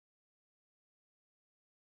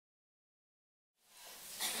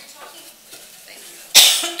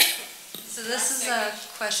So this is a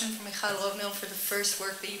question from Michal Rovner for the first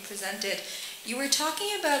work that you presented. You were talking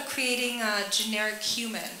about creating a generic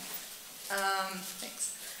human.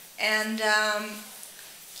 Thanks. And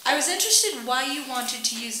I was interested why you wanted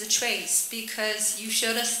to use a trace, because you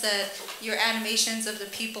showed us that your animations of the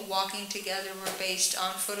people walking together were based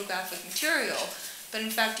on photographic material. But in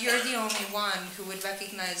fact, you're the only one who would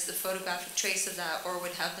recognize the photographic trace of that or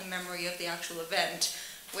would have the memory of the actual event.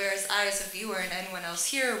 Whereas I, as a viewer, and anyone else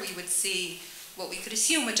here, we would see what we could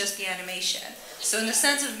assume would just be animation. So in the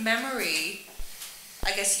sense of memory,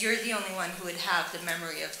 I guess you're the only one who would have the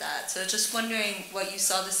memory of that. So just wondering what you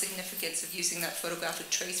saw the significance of using that photographic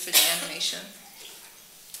trace for the animation.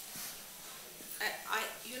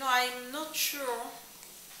 I'm not sure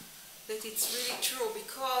that it's really true,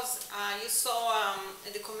 because you saw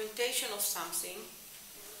a documentation of something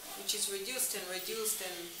which is reduced and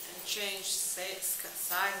changed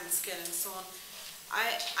size and scale and so on.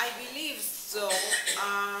 I believe, though,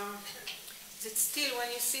 that still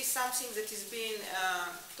when you see something that is being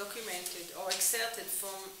documented or excerpted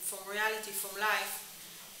from reality, from life,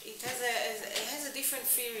 it has a different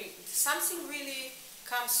feeling. Something really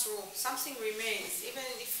comes through, something remains, even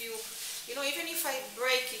if even if I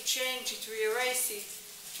break it, change it, re-erase it,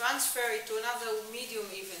 transfer it to another medium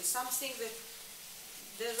even, something that,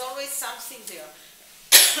 there's always something there.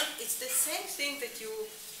 It's the same thing that you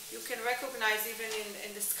can recognize even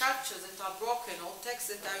in the sculptures that are broken or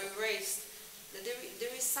texts that are erased, that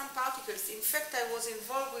there is some particles. In fact, I was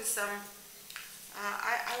involved with some,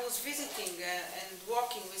 I was visiting and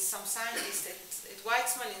working with some scientists at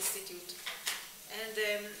Weizmann Institute, and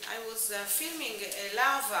I was filming a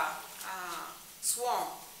larva swarm,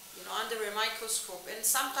 under a microscope, and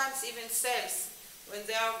sometimes even cells when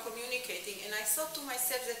they are communicating. And I thought to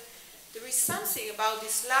myself that there is something about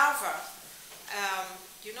this larva.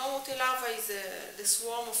 You know what a larva is? The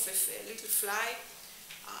swarm of a little fly.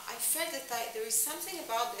 I felt that there is something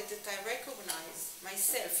about it that I recognize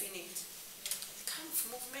myself in it. The kind of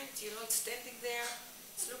movement, it's standing there,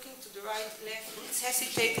 it's looking to the right, left, it's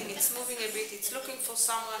hesitating, it's moving a bit, it's looking for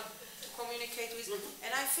someone to communicate with.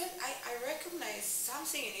 And I felt I recognize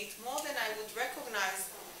something in it more than I would recognize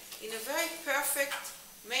in a very perfect,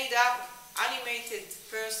 made-up, animated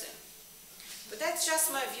person. But that's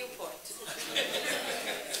just my viewpoint.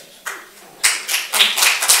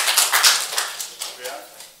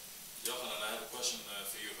 Yohanan, I have a question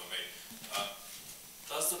for you, if I may.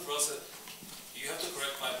 Does the process, you have to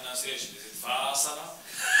correct my pronunciation, is it Vasana?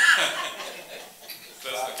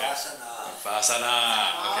 Vasana.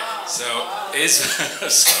 Okay. So is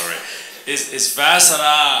sorry. Is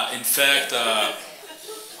Vasana in fact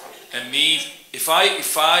if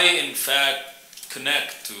I in fact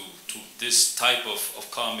connect to this type of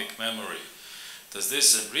karmic memory, does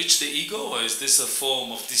this enrich the ego, or is this a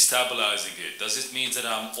form of destabilizing it? Does it mean that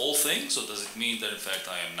I'm all things, or does it mean that in fact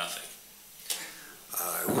I am nothing?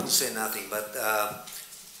 I wouldn't say nothing, but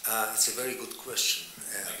it's a very good question.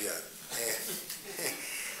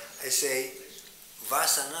 I say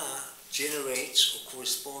Vasana generates or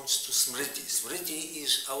corresponds to Smriti. Smriti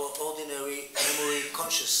is our ordinary memory,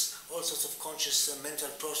 conscious, all sorts of conscious mental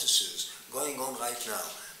processes going on right now,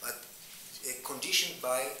 but conditioned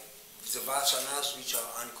by the Vasanas which are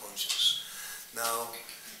unconscious. Now,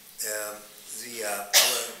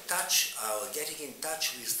 our getting in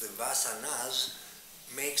touch with the Vasanas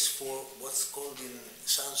makes for what's called in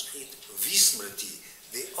Sanskrit Vismriti,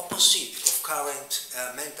 the opposite of current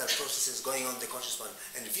mental processes going on the conscious mind.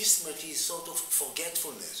 And Vismriti is sort of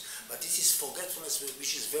forgetfulness, but this is forgetfulness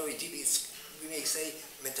which is very deep. It's, we may say,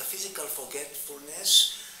 metaphysical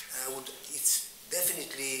forgetfulness. It's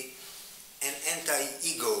definitely an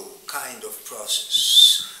anti-ego kind of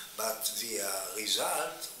process. But the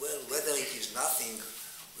result, well, whether it is nothing,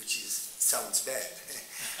 which sounds bad,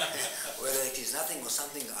 whether it is nothing or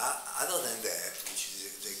something other than that, which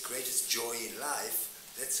is the greatest joy in life,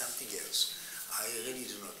 that's something else. I really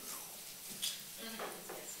do not know.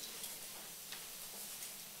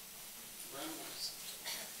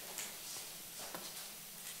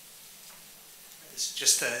 It's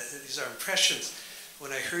just these are impressions.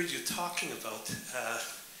 When I heard you talking about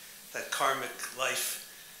that karmic life,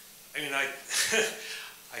 I mean, I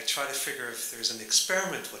try to figure if there's an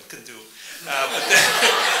experiment one can do.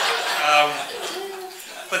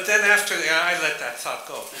 But then after, I let that thought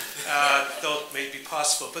go, though it may be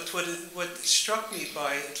possible. But what struck me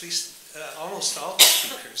by at least almost all the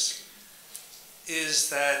speakers is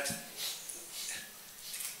that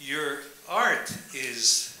your art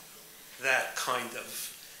is that kind of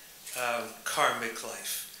karmic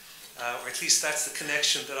life. Or at least that's the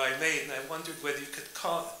connection that I made, and I wondered whether you could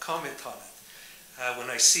comment on it. when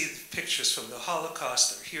I see the pictures from the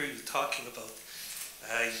Holocaust or hear you talking about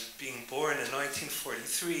being born in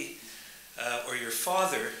 1943 or your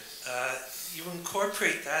father, you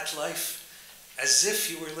incorporate that life as if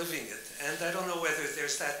you were living it. And I don't know whether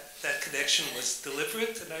there's that connection was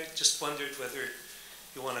deliberate, and I just wondered whether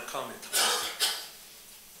you want to comment on it.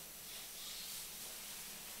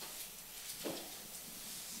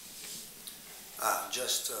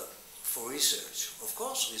 Just for research. Of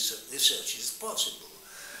course, research is possible.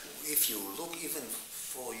 If you look, even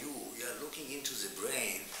for you are looking into the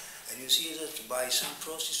brain, and you see that by some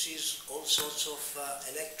processes, all sorts of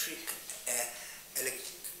electric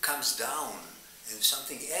comes down, and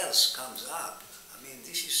something else comes up. I mean,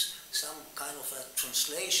 this is some kind of a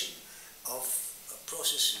translation of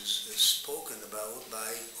processes spoken about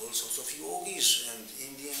by all sorts of yogis and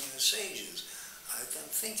Indian sages. I can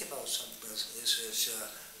think about some research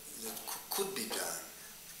that could be done,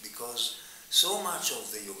 because so much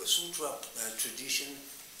of the Yoga Sutra tradition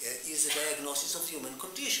is a diagnosis of human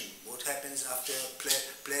condition. What happens after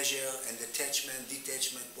pleasure and attachment,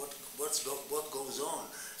 detachment, what goes on,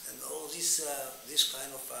 and all this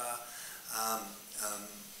kind of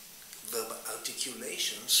verb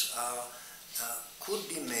articulations could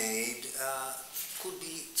be made, could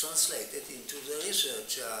be translated into the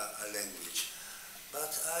research language.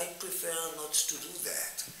 But I prefer not to do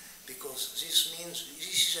that, because this means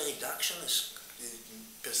this is a reductionist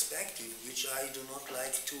perspective which I do not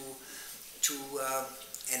like to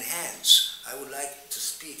enhance. I would like to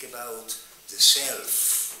speak about the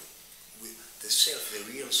self,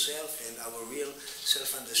 the real self, and our real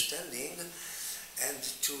self-understanding, and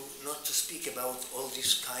not to speak about all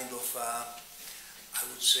this kind of, I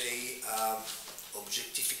would say,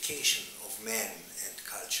 objectification of man and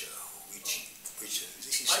culture, which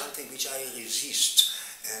this is something which I resist.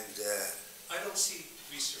 And I don't see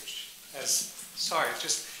research as, sorry,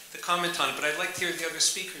 just to comment on it, but I'd like to hear the other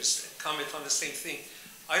speakers comment on the same thing.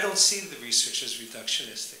 I don't see the research as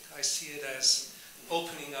reductionistic. I see it as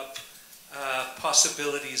opening up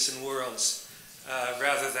possibilities and worlds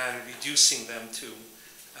rather than reducing them to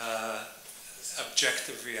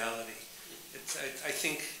objective reality. I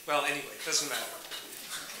think, well, anyway, it doesn't matter.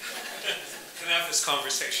 Can I have this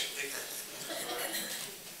conversation later?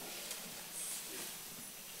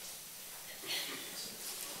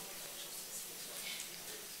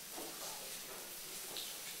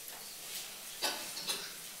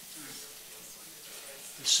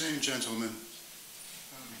 The same gentleman.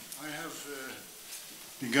 I have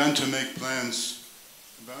begun to make plans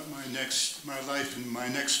about my life and my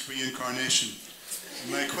next reincarnation.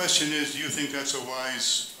 And my question is, do you think that's a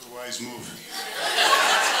wise move?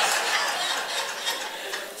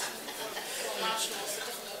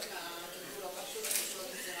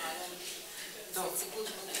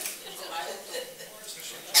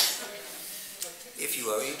 If you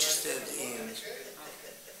are interested in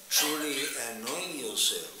truly knowing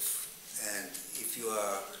yourself, and if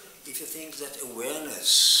you think that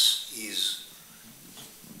awareness is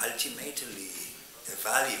ultimately a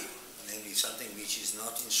value, namely something which is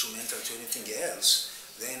not instrumental to anything else,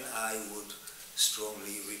 then I would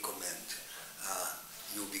strongly recommend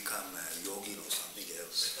you become a yogin or something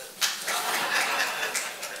else.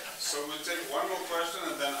 So we'll take one more question,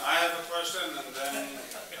 and then I have a question, and then...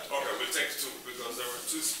 Okay, we'll take two, because there were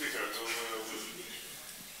two speakers. So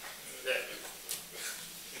yeah.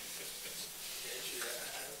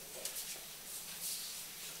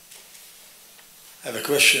 I have a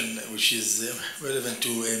question which is relevant to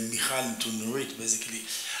Michal and to Nurith, basically.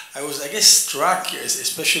 I was, I guess, struck,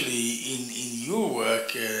 especially in your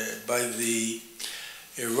work, by the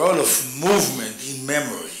role of movement in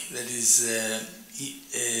memory. That is,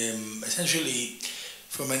 essentially,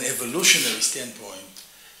 from an evolutionary standpoint,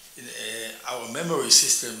 our memory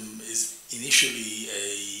system is initially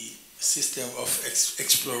a system of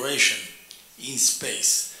exploration in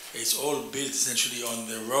space. It's all built essentially on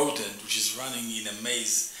the rodent, which is running in a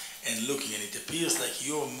maze and looking, and it appears like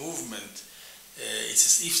your movement, it's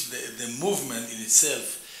as if the movement in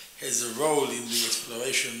itself has a role in the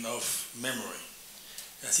exploration of memory.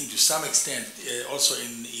 I think to some extent, also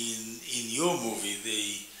in your movie,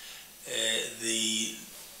 the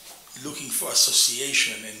looking for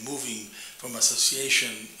association and moving from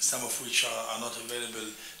association, some of which are not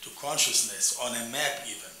available to consciousness, on a map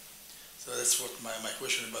even. So that's what my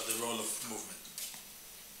question about the role of movement.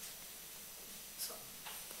 So,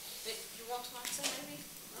 you want to answer maybe?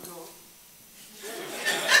 No.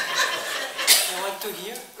 I want to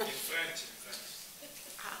hear. In French.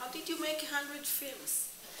 How did you make 100 films?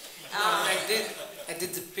 I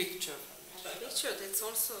did the picture. picture. That's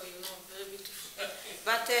also, very beautiful.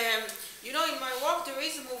 But, in my work there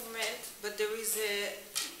is a movement, but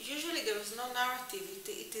usually there is no narrative.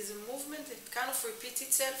 It is a movement that kind of repeats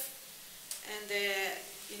itself, and,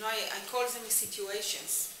 I call them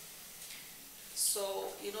situations.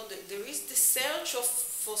 So, there is the search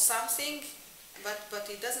for something, but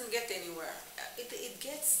it doesn't get anywhere. It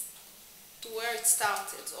gets to where it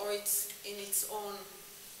started, or it's in its own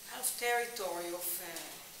kind of territory of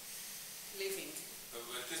living. But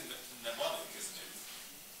it is mnemonic, isn't it?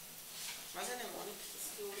 מה זה mnemonic?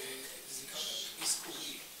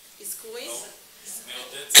 אזכורי. אזכורי?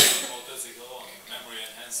 מעודד זיכרון, memory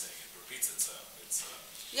enhancing, it repeats itself.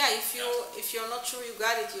 Yeah, if you're not sure you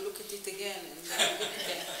got it, you look at it again. And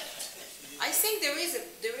I think there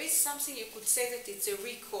is something you could say that it's a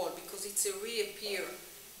recall, because it's a reappear.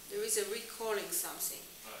 There is a recalling something.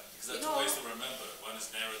 Right, because there are two ways to remember. One is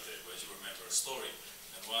narrative, where you remember a story,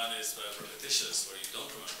 and one is repetitious, where you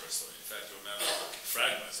don't remember a story. In fact, you remember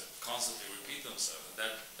fragments that constantly repeat themselves, and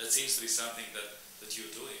that seems to be something that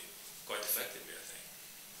you're doing quite effectively, I think.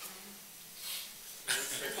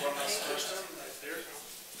 Let's take one last question right there.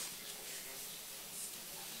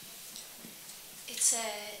 It's a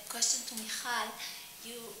question to Michal.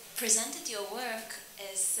 You presented your work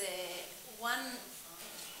as one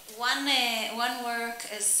work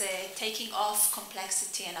as taking off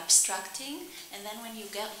complexity and abstracting, and then when you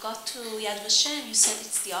got to Yad Vashem, you said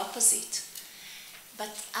it's the opposite.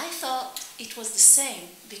 But I thought it was the same,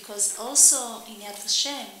 because also in Yad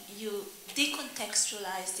Vashem, you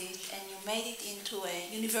decontextualized it and you made it into a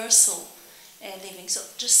universal living. So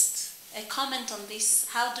just a comment on this.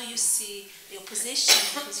 How do you see the opposition?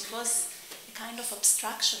 Because it was a kind of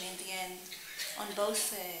abstraction in the end on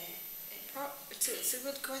both. It's a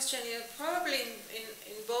good question. Yeah, probably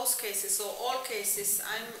in both cases or all cases,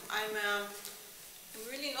 I'm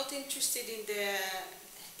really not interested in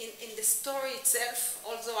the story itself.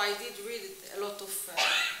 Although I did read a lot of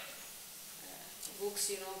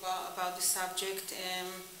books, about the subject,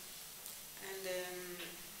 and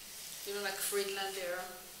like Friedlander,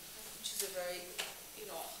 which is a very,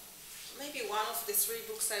 maybe one of the 3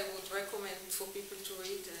 books I would recommend for people to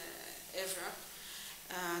read ever.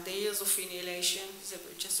 The Years of Annihilation is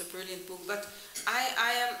just a brilliant book, but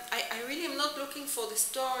I really am not looking for the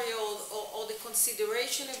story or the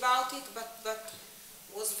consideration about it, but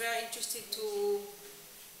was very interested to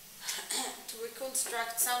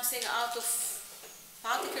reconstruct something out of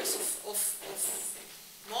particles of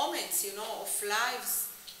moments, of lives.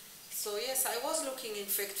 So yes, I was looking, in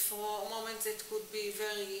fact, for moments that could be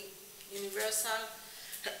very universal,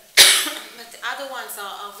 but the other ones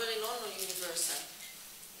are very non-universal.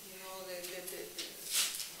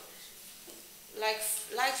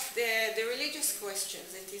 Like the religious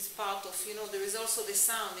questions that is part of, there is also the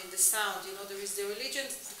sound. In the sound, there is the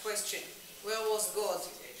religious question, where was God?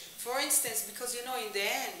 For instance, because, in the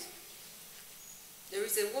end, there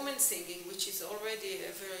is a woman singing, which is already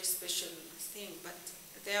a very special thing, but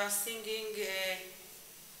they are singing,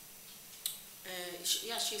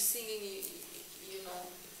 she's singing,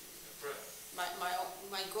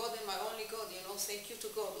 my God and my only God, thank you to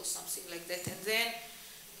God, or something like that. And then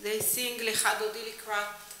they sing Lecha Dodi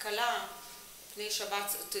Likrat Kala. The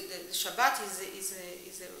Shabbat is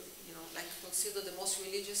like considered the most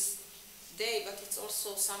religious day, but it's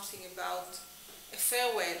also something about a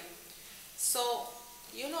farewell. So,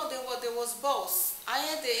 there was both. I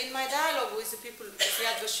had, in my dialogue with the people of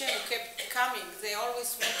Yad Vashem who kept coming, they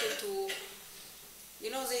always wanted to,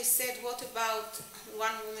 they said, what about,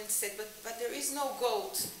 one woman said, but there is no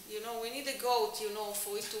goat, we need a goat,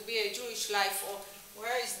 for it to be a Jewish life, or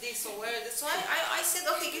where is this, or where is this. So I said,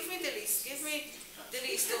 okay, give me the list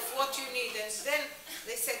of what you need. And then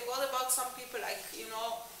they said, what about some people like,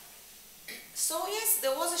 So yes,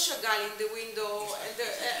 there was a Chagall in the window,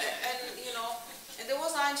 and there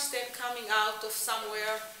was Einstein coming out of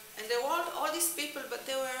somewhere, and there were all these people, but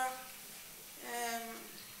they were,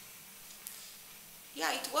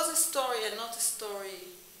 it was a story and not a story.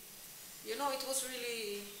 It was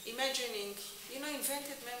really imagining,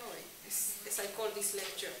 invented memory, as I call this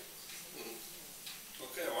lecture.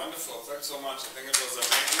 Okay, wonderful. Thanks so much. I think it was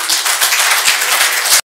amazing.